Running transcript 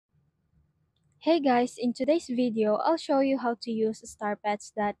Hey guys, in today's video, I'll show you how to use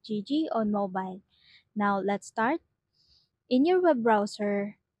starpets.gg on mobile. Now let's start. In your web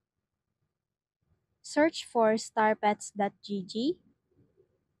browser, search for starpets.gg.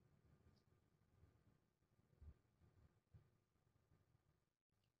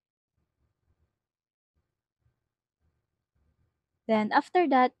 Then after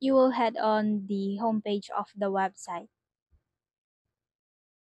that, you will head on the homepage of the website.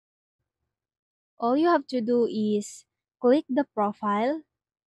 All you have to do is click the profile,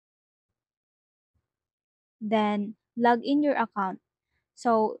 then log in your account.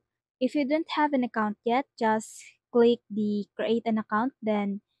 So if you don't have an account yet, just click the create an account,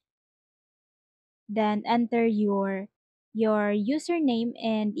 then enter your username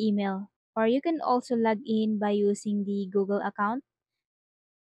and email, or you can also log in by using the Google account.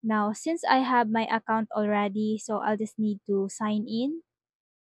 Now since I have my account already, so I'll just need to sign in,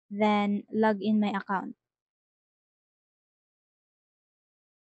 then log in my account.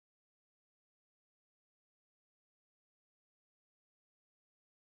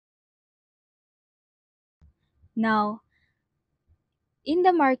 Now in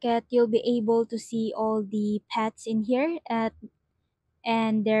the market, you'll be able to see all the pets in here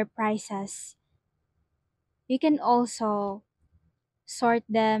and their prices. You can also sort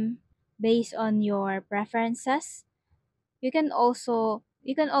them based on your preferences. You can also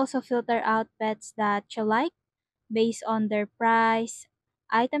filter out pets that you like based on their price,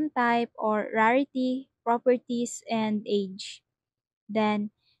 item type or rarity, properties, and age.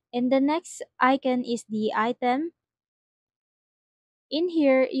 Then in the next icon is the item. In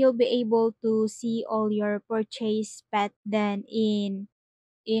here, you'll be able to see all your purchase pet. Then in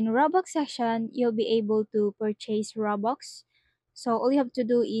Roblox section, you'll be able to purchase Robux. So all you have to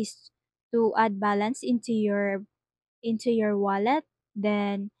do is to add balance into your wallet,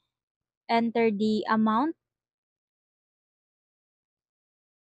 then enter the amount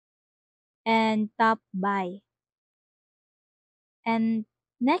and tap buy. And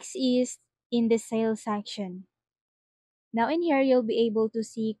next is in the sales section. Now in here, you'll be able to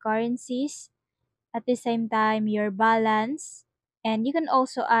see currencies, at the same time your balance, and you can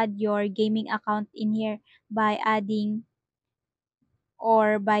also add your gaming account in here by adding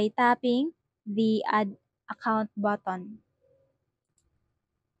or by tapping the add account button.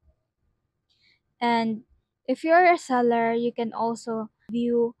 And if you're a seller, you can also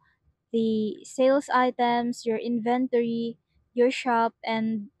view the sales items, your inventory, your shop,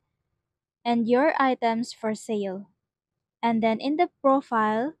 and your items for sale. And then in the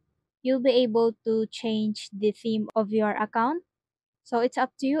profile, you'll be able to change the theme of your account. So it's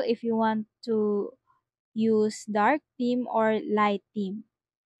up to you if you want to use dark theme or light theme.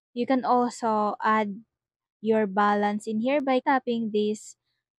 You can also add your balance in here by tapping this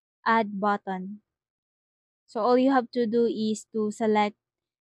add button. So all you have to do is to select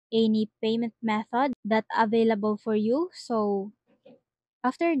any payment method that available for you. So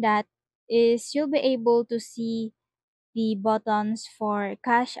after that is you'll be able to see the buttons for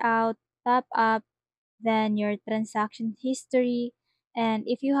cash out, top up, then your transaction history. And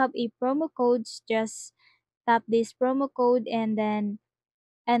if you have a promo codes, just tap this promo code and then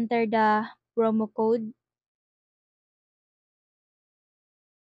enter the promo code.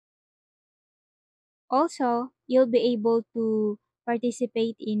 Also, you'll be able to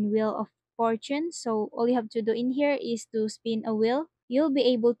participate in Wheel of Fortune. So all you have to do in here is to spin a wheel. You'll be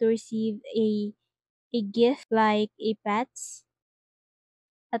able to receive a gift like a pets.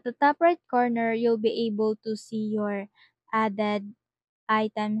 At the top right corner, you'll be able to see your added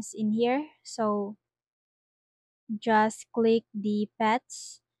items in here. So just click the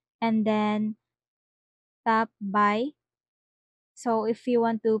pets and then tap buy. So if you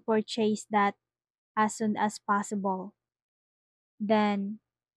want to purchase that as soon as possible, then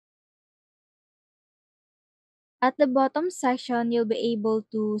at the bottom section, you'll be able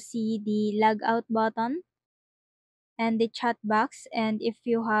to see the log out button and the chat box. And if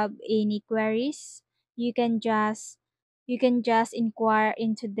you have any queries, you can just inquire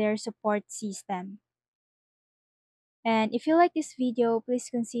into their support system. And if you like this video, please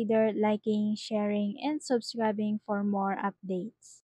consider liking, sharing, and subscribing for more updates.